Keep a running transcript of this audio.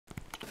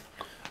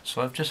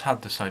So I've just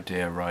had this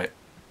idea, right,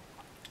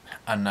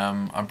 and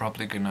I'm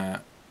probably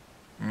gonna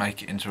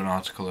make it into an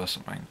article or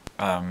something.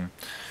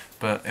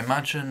 But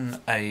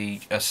imagine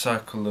a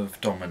circle of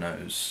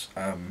dominoes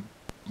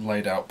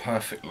laid out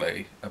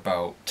perfectly,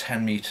 about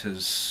 10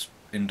 meters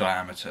in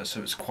diameter,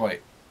 so it's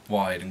quite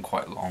wide and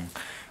quite long,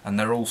 and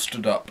they're all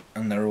stood up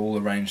and they're all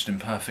arranged in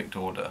perfect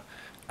order.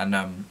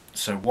 And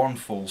so one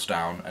falls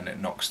down and it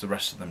knocks the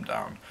rest of them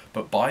down.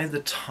 But by the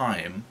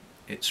time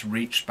it's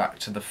reached back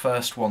to the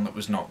first one that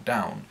was knocked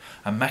down,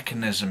 a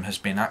mechanism has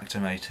been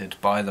activated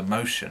by the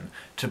motion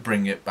to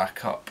bring it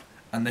back up.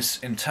 And this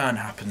in turn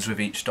happens with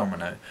each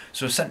domino.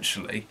 So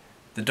essentially,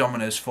 the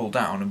dominoes fall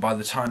down, and by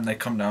the time they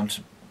come down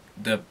to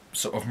the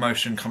sort of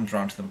motion comes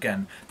around to them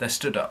again, they're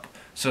stood up.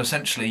 So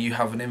essentially you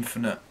have an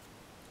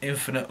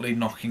infinitely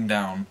knocking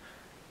down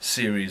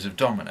series of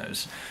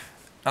dominoes.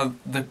 Now,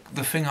 the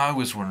thing I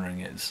was wondering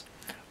is,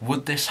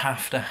 would this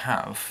have to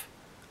have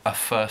a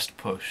first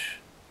push?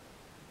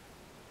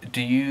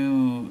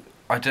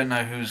 I don't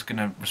know who's going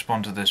to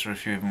respond to this, or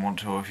if you even want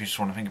to, or if you just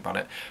want to think about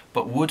it,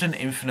 but would an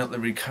infinitely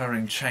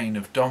recurring chain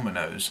of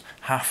dominoes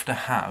have to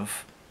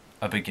have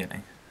a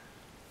beginning?